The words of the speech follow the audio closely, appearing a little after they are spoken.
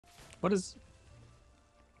What is?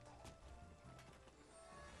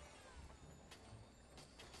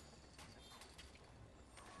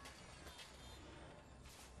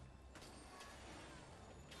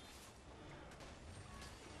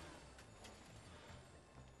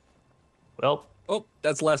 Well, Oh,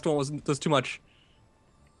 that's the last one. Was too much.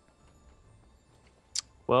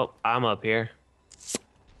 well, I'm up here.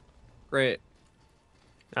 Great.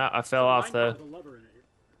 Ah, I fell off though. With a lever in it.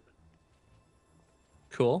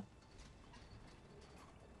 Cool.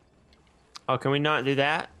 Oh, can we not do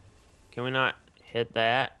that? Can we not hit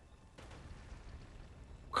that?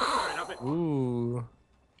 Alright, up it. Ooh.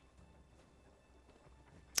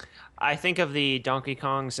 I think of the Donkey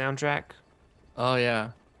Kong soundtrack. Oh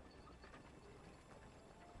yeah.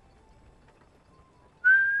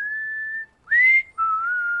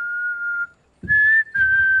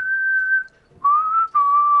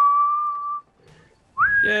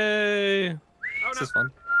 Yay! Oh, This no. is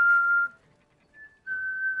fun.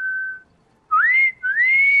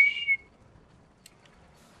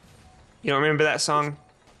 You don't remember that song?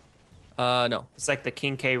 No. It's like the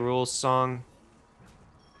King K. Rules song.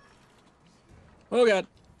 Oh god.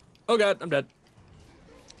 Oh god, I'm dead.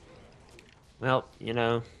 Well, you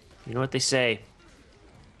know what they say.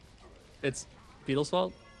 It's Beetle's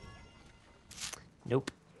fault.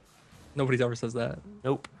 Nope. Nobody ever says that.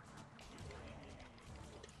 Nope.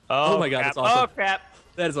 Oh my God, crap. it's awesome. Oh crap.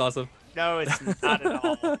 That is awesome. No, it's not at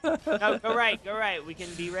all. No, go right, go right. We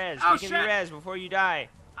can be res. Oh, We can be shit. res before you die.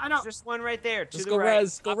 I know. There's just one right there. To Just the go right.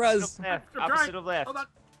 res, go Opposite res. of left. I'm Opposite trying. of left. Hold on.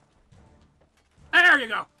 There you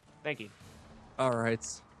go. Thank you. All right.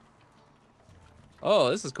 Oh,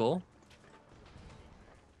 this is cool.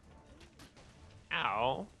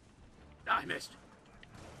 Ow. Ah, I missed.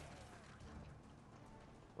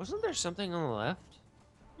 Wasn't there something on the left?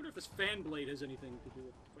 I wonder if this fan blade has anything to do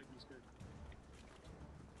with fighting these guys.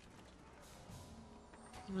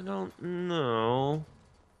 I don't know.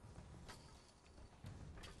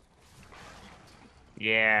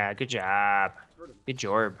 Yeah, good job. Heard him. Good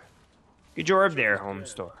job. Good job there, home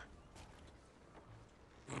store.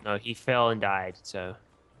 No, he fell and died, so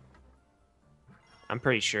I'm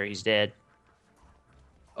pretty sure he's dead.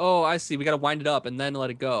 Oh, I see. We gotta wind it up and then let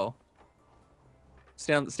it go.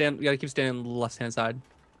 Stand. We gotta keep standing on the left-hand side.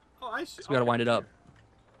 Oh, I see. So we gotta wind it up.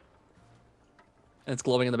 And it's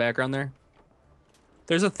glowing in the background there.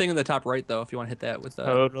 There's a thing in the top right though, if you want to hit that with the.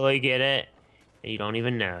 Totally get it. You don't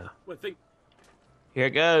even know. What thing? Here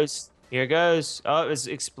it goes. Here it goes. Oh, it was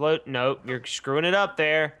explode. Nope, you're screwing it up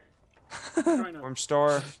there. Trying to. Farm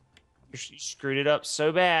store. You screwed it up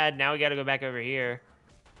so bad. Now we got to go back over here.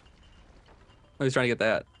 Oh, he's trying to get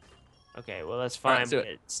that. Okay, well that's All right, fine. let's do But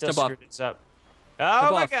it. it still Jump off. screwed us up. Oh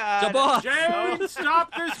Jump my off. god! Jump off. James,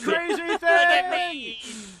 stop this crazy thing! Look at me!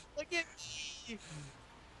 Look at me!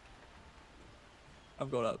 I'm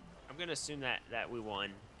going up. I'm gonna assume that we won.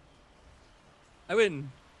 I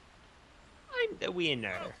win. I'm the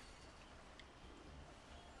winner.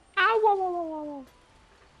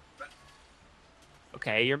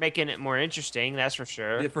 Okay, you're making it more interesting, that's for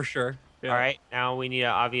sure. Yeah, for sure. Yeah. All right, now we need an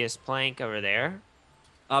obvious plank over there.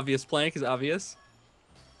 Obvious plank is obvious.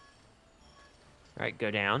 All right, go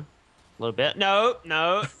down a little bit. No,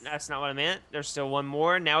 no, that's not what I meant. There's still one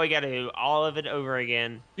more. Now we got to do all of it over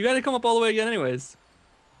again. You gotta come up all the way again, anyways.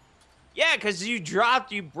 Yeah, because you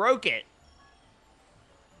broke it.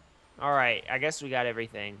 All right, I guess we got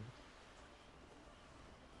everything.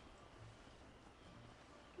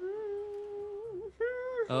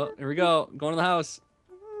 Oh, here we go. Going to the house.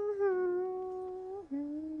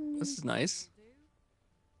 This is nice.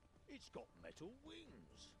 It's got metal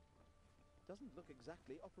wings. Doesn't look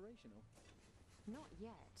exactly operational. Not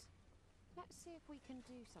yet. Let's see if we can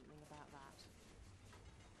do something about that.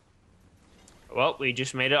 Well, we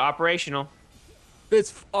just made it operational.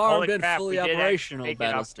 It's armed Holy and crap, fully we did actually operational, make it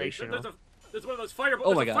battle operational. station. There's one of those fireball.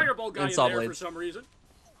 Oh my There's a God. fireball guy And in saw there for blades. some reason.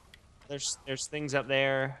 There's things up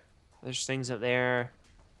there. There's things up there.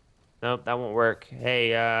 Nope, that won't work.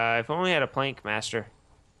 Hey, if only I had a plank master.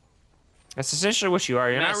 That's essentially what you are.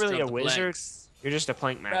 You're Master not really a of the wizard. planks. You're just a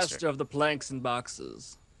plank master. Master of the planks and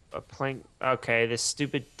boxes. A plank. Okay, this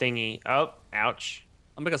stupid thingy. Oh, ouch.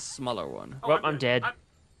 I'll make a smaller one. Oh, Well, I'm dead.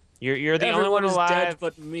 You're the only Everyone one is alive. dead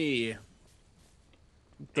but me.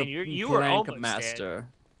 The And you were plank almost master.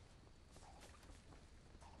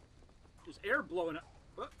 There's air blowing up.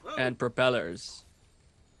 Whoa, whoa. And propellers.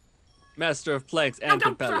 Master of planks No, and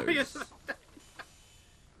don't throw me propellers.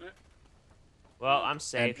 Well, I'm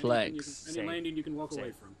safe. planks. Any landing you can walk away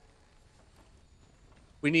Safe. from.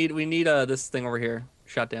 We need this thing over here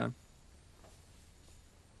shot down.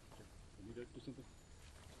 You need to do something.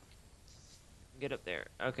 Get up there.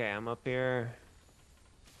 Okay, I'm up here.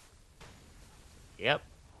 Yep.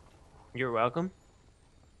 You're welcome.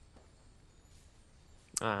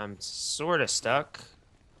 I'm sort of stuck.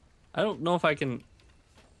 I don't know if I can.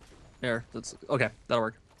 There. That's okay. That'll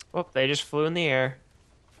work. Oh, they just flew in the air.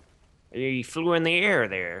 You flew in the air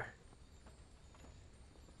there.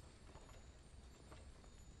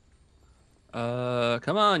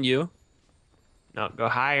 Come on, you. No, go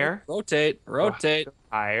higher. Rotate. Rotate. Go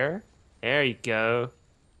higher. There you go.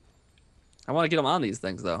 I want to get them on these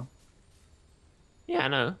things though. Yeah, I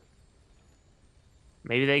know.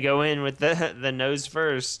 Maybe they go in with the nose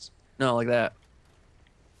first. No, like that.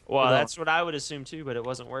 Well, Without- that's what I would assume too, but it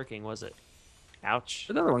wasn't working, was it? Ouch.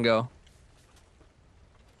 Where'd the other one go?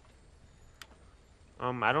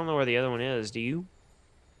 I don't know where the other one is. Do you?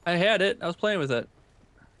 I had it. I was playing with it.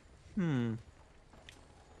 Hmm.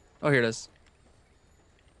 Oh, here it is.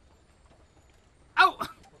 Ow!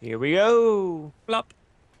 Here we go. Flop.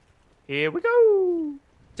 Here we go.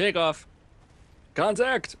 Take off.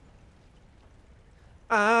 Contact.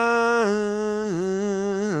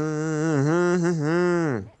 Let's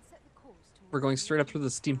set the course We're going straight up through the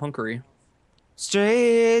steampunkery.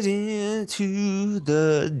 Straight into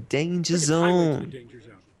the danger It's highway to the zone. danger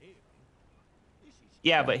zone.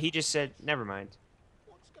 Yeah, but he just said, never mind.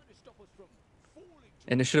 What's going to stop us from falling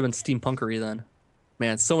to And it should have been steampunkery then.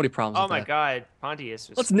 Man, so many problems Oh with my that. god, Pontius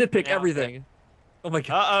was Let's nitpick out everything. Oh my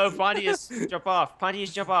god. Uh-oh, Pontius, jump off.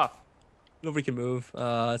 Pontius, jump off. Nobody can move.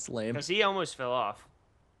 That's lame. Because he almost fell off.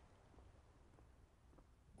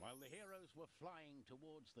 While the heroes were flying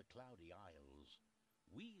towards the Cloudy Isles,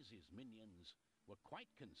 Wheeze's minions were quite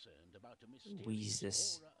concerned about a mysterious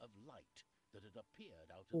Wheezes. aura of light that had appeared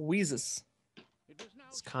out of Wheezes. It was now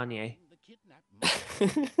It's Kanye. showering the kidnapped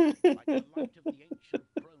monsters like the light of the ancient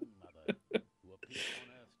Crone Mother, who appeared on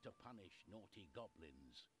Earth to punish naughty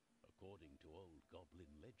goblins, according to old goblin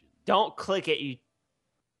legend. Don't click it, you...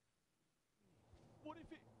 What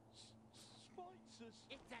if it spites us?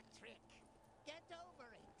 It's a trick. Get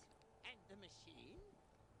over it. And the machine?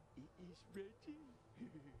 It is ready.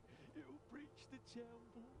 It'll breach the town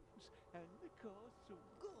walls and the castle.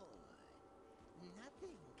 Good.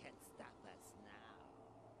 Nothing can stop us now.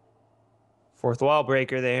 Fourth wall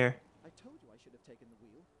breaker there. I told you I should have taken the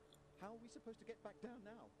wheel. How are we supposed to get back down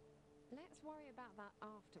now? Let's worry about that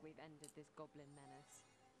after we've ended this goblin menace.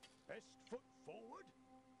 Best foot forward.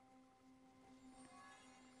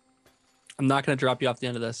 I'm not going to drop you off the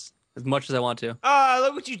end of this as much as I want to. Oh,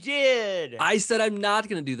 look what you did! I said I'm not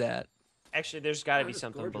going to do that. Actually, there's got to That be is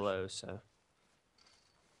something gorgeous. below, so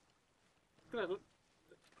Look at that.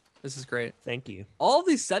 This is great. thank you. All of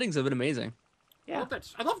these settings have been amazing. I Yeah. love that.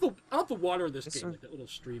 I love the water in this This game. one- Like that little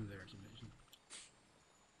stream there is amazing.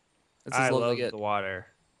 This I is love lovely. the water.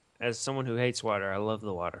 As someone who hates water, I love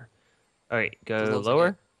the water. All right, go Just loves lower.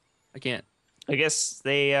 it. I can't. I guess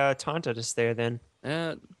they taunted us there then.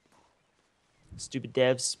 Stupid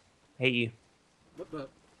devs. Hate you. What the?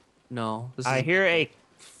 No. This I is, hear a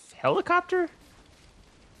helicopter?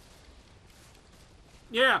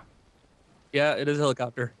 Yeah. Yeah, it is a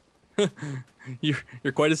helicopter.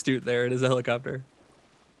 You're quite astute there. It is a helicopter.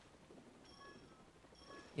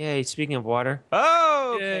 Yay, speaking of water.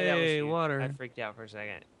 Oh, okay, that was Yay, you. water. I freaked out for a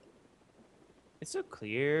second. It's so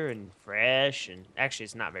clear and fresh, and actually,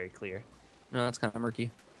 it's not very clear. No, that's kind of murky.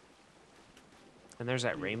 And there's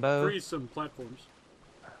that rainbow. Freeze some platforms.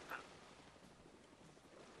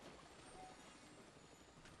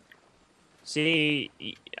 See,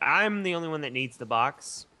 I'm the only one that needs the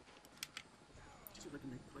box. See if I can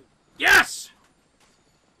make it play. Yes.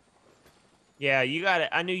 Yeah, you got it.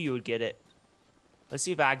 I knew you would get it. Let's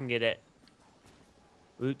see if I can get it.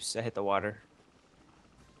 Oops, I hit the water.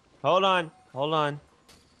 Hold on, hold on.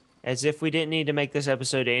 As if we didn't need to make this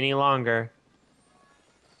episode any longer.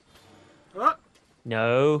 Oh,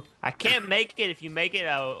 No, I can't make it if you make it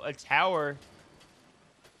a tower.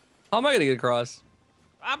 How am I gonna get across?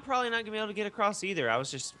 I'm probably not gonna be able to get across either. I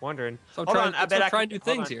was just wondering. So I'm Hold trying, on, I bet I'm I trying can new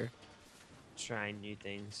things hold on. here. Trying new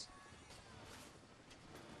things.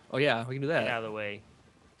 Oh yeah, we can do Get that. out of the way.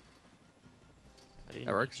 I didn't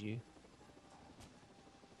That works. need you.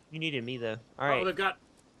 You needed me though. All oh, right. they've got.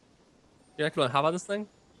 Yeah, come on. How about this thing?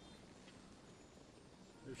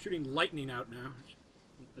 They're shooting lightning out now.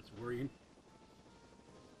 That's worrying.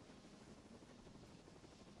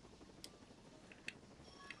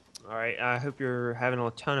 All right. I hope you're having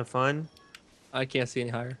a ton of fun. I can't see any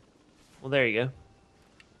higher. Well, there you go.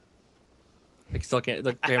 I still can't.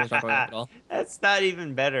 The camera's not going up at all. That's not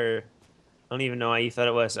even better. I don't even know why you thought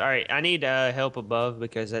it was. All right, I need help above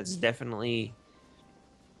because that's definitely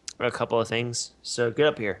a couple of things. So get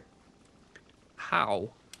up here. How?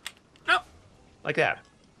 Oh, Like that.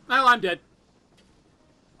 Well, I'm dead.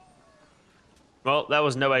 Well, that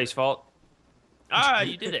was nobody's fault. Ah,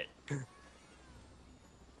 you did it.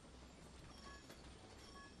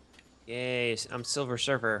 Yay, I'm Silver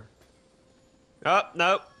Surfer. Oh,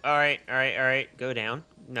 nope. All right. Go down.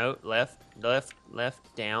 No, left,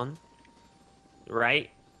 down. Right.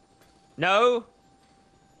 No.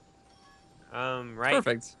 Right.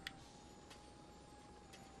 Perfect.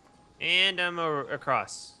 And I'm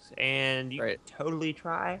across. And you Right. totally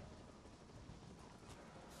try.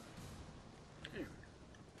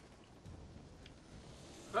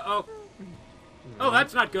 Uh-oh. Oh,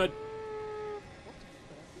 that's not good.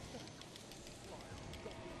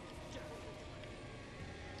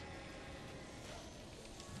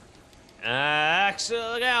 Axel,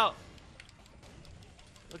 look out!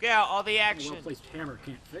 Look out, all the action. Well-placed hammer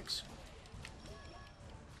can't fix.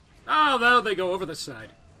 Oh, no, they go over the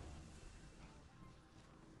side.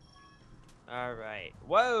 All right.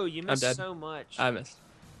 Whoa, you missed dead. so much. I missed.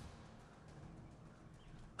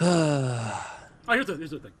 Oh, here's the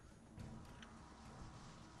thing.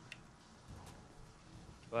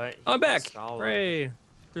 But I'm back. missed all of it. Hooray.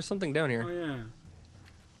 There's something down Oh, here. yeah.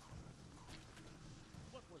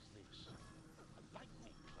 What was this? A lightning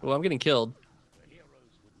cloud. Well, I'm getting killed. The heroes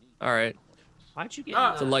would need All right. Why'd you get Ah.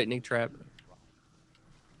 in It's a the- lightning trap.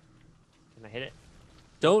 Can I hit it?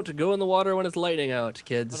 Don't go in the water when it's lightning out,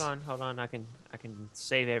 kids. Hold on. I can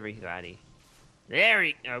save everybody. There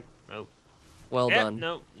we go. Nope. Well Yep,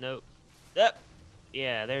 done. Nope. Yep.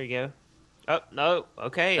 Yeah, there you go. Oh, no.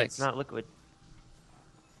 Okay, Thanks. it's not liquid.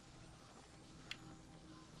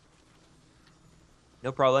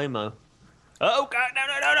 No problemo. Oh, God,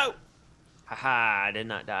 no. Haha, I did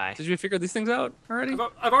not die. Did you figure these things out already?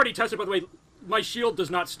 I've already tested, by the way. My shield does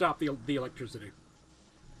not stop the electricity.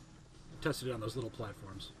 Tested it on those little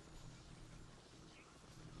platforms.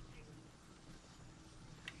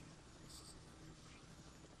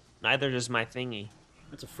 Neither does my thingy.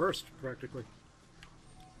 That's a first, practically.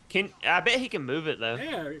 I bet he can move it, though.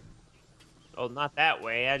 Yeah. Oh, not that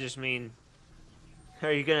way. I just mean...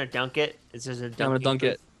 Are you gonna dunk it? It says a dunk. I'm gonna dunk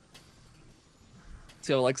it.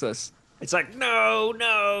 See how it likes this. It's like, no.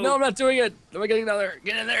 No, I'm not doing it. Am I getting down there?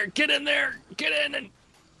 Get in there. Get in there. Get in. And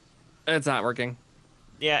it's not working.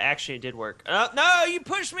 Yeah, actually, it did work. No, you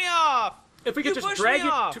pushed me off. If we could You just pushed drag me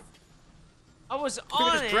it, off. to, I was if we could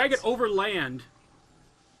on just it. drag it over land,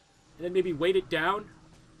 and then maybe weight it down.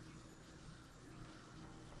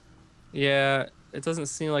 Yeah, it doesn't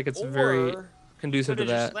seem like it's very Or conducive to could've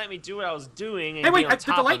just that. let me do what I was doing and Hey, be wait! on Did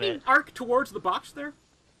top the of lightning it. arc towards the box there?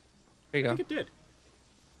 There you I go. think it did.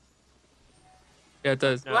 Yeah, it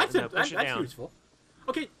does. No, Well, that's no, push it that's down. useful.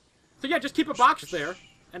 Okay, so yeah, just keep a box there,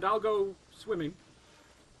 and I'll go swimming.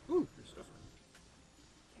 Ooh, there's stuff.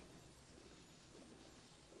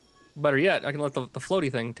 Better yet, I can let the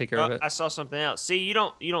floaty thing take care of Oh, it. I saw something else. See, you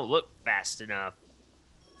don't look fast enough,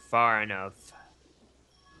 far enough.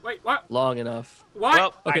 Wait, what? Long enough. What?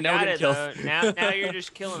 Well, Okay, I now we're got getting it though. Now you're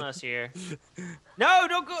just killing us here. No,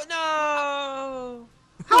 don't go. No.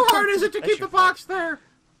 How hard is it to That's keep your the box there?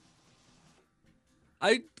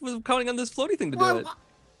 I was counting on this floaty thing to do Well, it.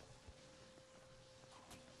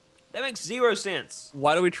 That makes 0 sense.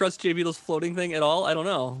 Why do we trust J Beetle's floating thing at all? I don't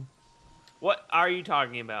know. What are you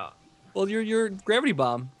talking about? Well, your gravity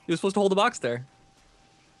bomb. You were supposed to hold the box there.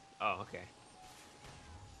 Oh, okay.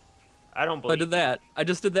 I don't So I believe. did that. I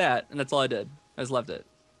just did that, and that's all I did. I just left it.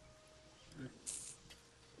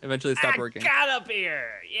 Eventually, it stopped working. Got up here.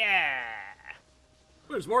 Yeah.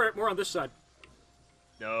 there's more on this side.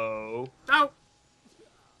 No. No.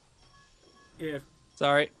 Yeah.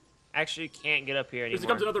 Sorry. Actually, can't get up here Here anymore.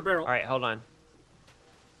 comes another barrel. All right, hold on.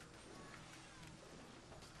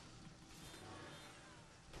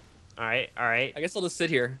 All right. I guess I'll just sit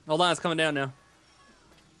here. Hold on, it's coming down now.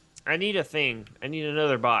 I need a thing. I need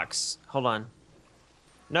another box. Hold on.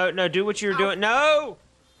 No, do what you were doing. No!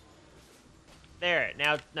 There.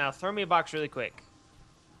 Now throw me a box really quick.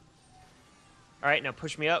 All right, now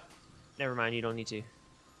push me up. Never mind, you don't need to.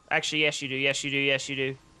 Actually, yes, you do. Yes, you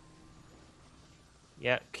do.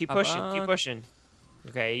 Yeah, keep Up pushing. on. Keep pushing.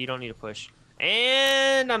 Okay, you don't need to push.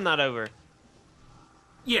 And I'm not over.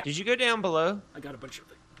 Yeah. Did you go down below? I got a bunch of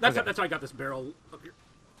things. That's Okay. that's how I got this barrel up here.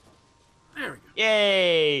 There we go.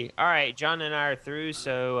 Yay! All right, John and I are through.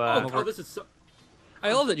 So Oh, this is so.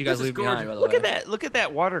 I love that you guys This is leave behind, gorgeous. by the look way. at that. Look at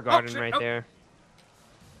that water garden shit. right Oh. there.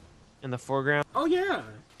 In the foreground. Oh yeah.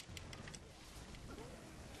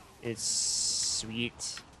 It's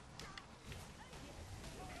sweet.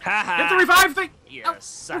 Ha ha! Get the revive thing. You Oh.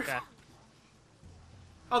 sucker.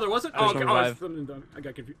 Oh, there wasn't. There's Oh, no okay. revive. I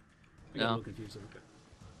got confused. I got No. a little confused. Okay.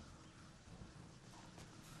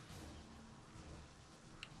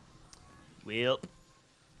 Whip.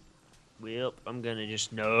 I'm gonna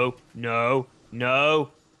just no.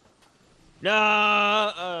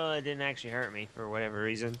 Oh, it didn't actually hurt me for whatever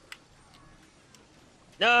reason.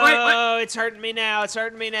 No, Wait. it's hurting me now.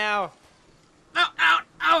 Oh, ow,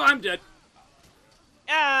 I'm dead.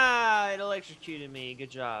 Ah, it electrocuted me.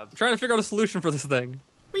 Good job. I'm trying to figure out a solution for this thing.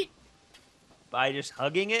 Wait. By just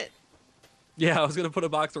hugging it? Yeah, I was gonna put a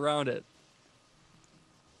box around it.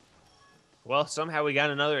 Well, somehow we got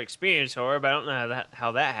another experience for it, but I don't know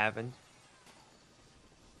how that happened.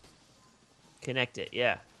 Connect it,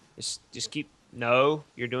 yeah. Just keep. No,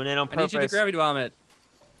 you're doing it on I purpose. need you to gravity bomb it.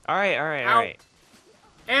 All right. Ow.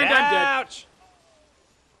 And I'm dead. Ouch!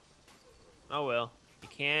 Oh well, you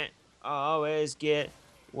can't always get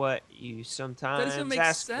what you That sometimes doesn't make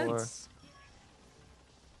ask sense.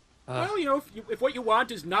 Well, if what you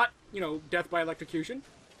want is not, death by electrocution.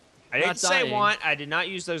 for. I didn't Not say dying. want. I did not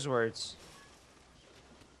use those words.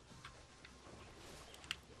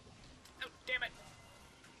 Oh, damn it.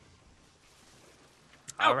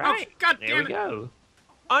 All right. God there damn we it. go.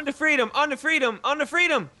 On to freedom. I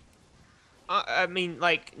mean,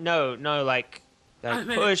 like, no, like I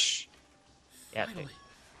made it. push. Yeah. Finally.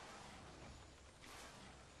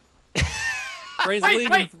 Train's Wait,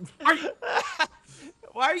 leaving. wait. Are you...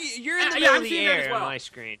 Why are you? You're in the Yeah, middle I'm of the seeing that as air on well. my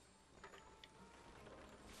screen.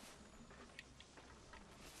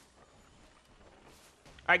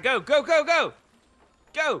 All right, go!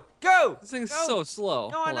 This thing's Go. so slow.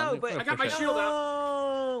 No, I Hold on, know, I'm but gonna I got push my it. shield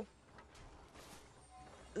out.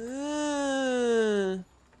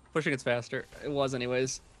 Pushing it's faster. It was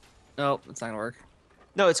anyways. Nope, it's not gonna work.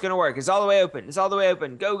 No, it's gonna work. It's all the way open.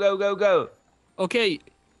 Go! Okay,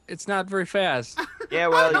 it's not very fast. Yeah,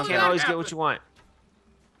 well, the you hell can't did always that get what you want.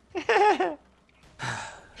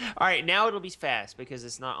 All right, now it'll be fast because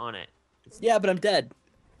it's not on it. Yeah, but I'm dead.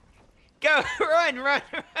 Go! Run!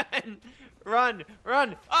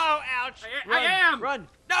 Oh, ouch! I am! Run!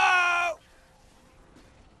 No!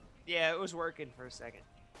 Yeah, it was working for a second.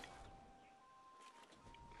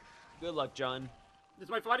 Good luck, John. Is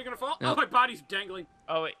my body gonna fall? Nope. Oh, my body's dangling.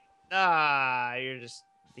 Oh wait. You're just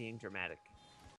being dramatic.